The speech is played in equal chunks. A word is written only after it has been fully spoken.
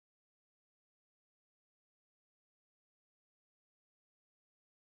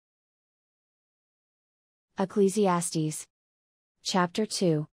Ecclesiastes. Chapter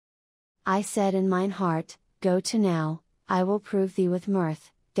 2. I said in mine heart, Go to now, I will prove thee with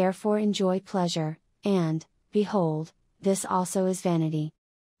mirth, therefore enjoy pleasure, and, behold, this also is vanity.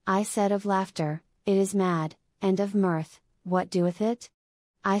 I said of laughter, It is mad, and of mirth, what doeth it?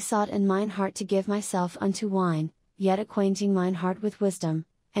 I sought in mine heart to give myself unto wine, yet acquainting mine heart with wisdom,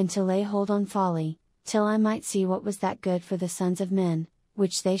 and to lay hold on folly, till I might see what was that good for the sons of men,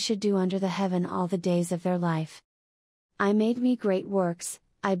 which they should do under the heaven all the days of their life. I made me great works,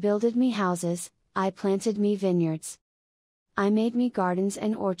 I builded me houses, I planted me vineyards. I made me gardens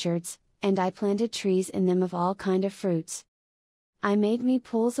and orchards, and I planted trees in them of all kind of fruits. I made me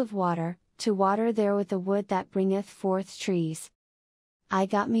pools of water, to water there with the wood that bringeth forth trees. I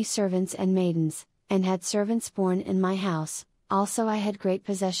got me servants and maidens, and had servants born in my house, also I had great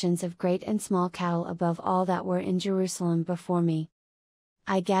possessions of great and small cattle above all that were in Jerusalem before me.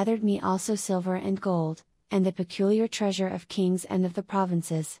 I gathered me also silver and gold, and the peculiar treasure of kings and of the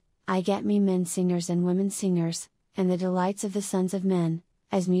provinces. I get me men singers and women singers, and the delights of the sons of men,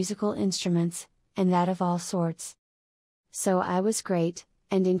 as musical instruments, and that of all sorts. So I was great,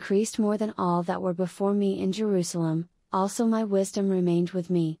 and increased more than all that were before me in Jerusalem, also my wisdom remained with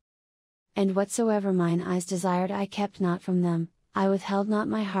me. And whatsoever mine eyes desired I kept not from them, I withheld not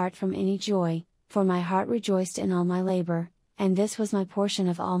my heart from any joy, for my heart rejoiced in all my labor, and this was my portion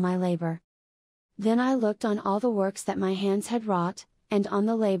of all my labor. Then I looked on all the works that my hands had wrought, and on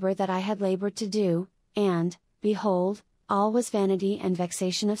the labor that I had labored to do, and, behold, all was vanity and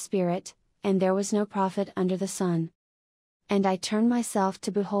vexation of spirit, and there was no profit under the sun. And I turned myself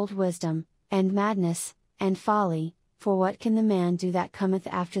to behold wisdom, and madness, and folly, for what can the man do that cometh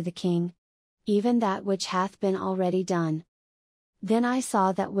after the king? Even that which hath been already done. Then I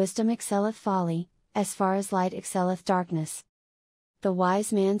saw that wisdom excelleth folly, as far as light excelleth darkness. The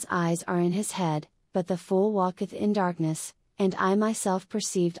wise man's eyes are in his head, but the fool walketh in darkness, and I myself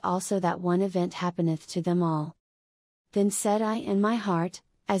perceived also that one event happeneth to them all. Then said I in my heart,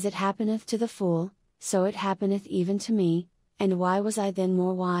 As it happeneth to the fool, so it happeneth even to me, and why was I then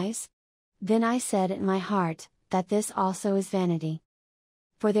more wise? Then I said in my heart, that this also is vanity.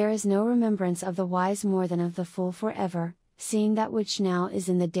 For there is no remembrance of the wise more than of the fool forever, seeing that which now is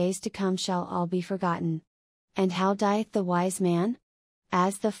in the days to come shall all be forgotten. And how dieth the wise man?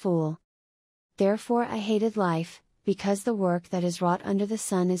 As the fool. Therefore I hated life, because the work that is wrought under the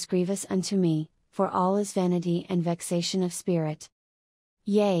sun is grievous unto me, for all is vanity and vexation of spirit.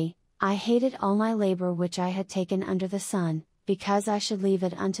 Yea, I hated all my labor which I had taken under the sun, because I should leave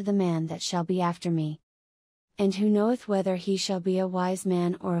it unto the man that shall be after me. And who knoweth whether he shall be a wise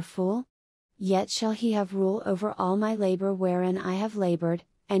man or a fool? Yet shall he have rule over all my labor wherein I have labored,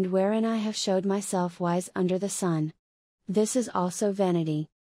 and wherein I have showed myself wise under the sun. This is also vanity.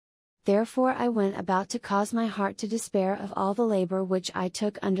 Therefore I went about to cause my heart to despair of all the labor which I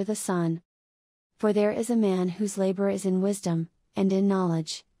took under the sun. For there is a man whose labor is in wisdom, and in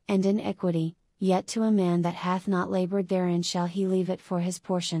knowledge, and in equity, yet to a man that hath not labored therein shall he leave it for his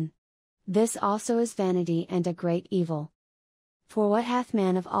portion. This also is vanity and a great evil. For what hath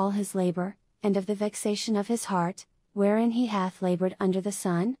man of all his labor, and of the vexation of his heart, wherein he hath labored under the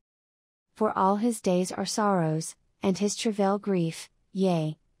sun? For all his days are sorrows, and his travail grief,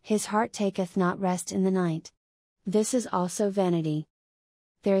 yea, his heart taketh not rest in the night. This is also vanity.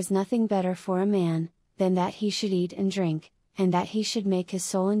 There is nothing better for a man, than that he should eat and drink, and that he should make his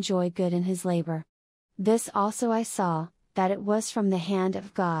soul enjoy good in his labor. This also I saw, that it was from the hand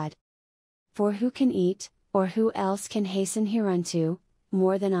of God. For who can eat, or who else can hasten hereunto,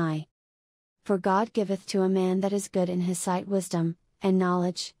 more than I? For God giveth to a man that is good in his sight wisdom, and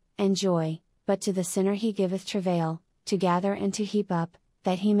knowledge, and joy, but to the sinner he giveth travail, to gather and to heap up,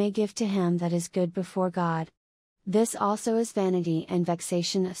 that he may give to him that is good before God. This also is vanity and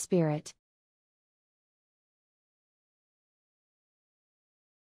vexation of spirit.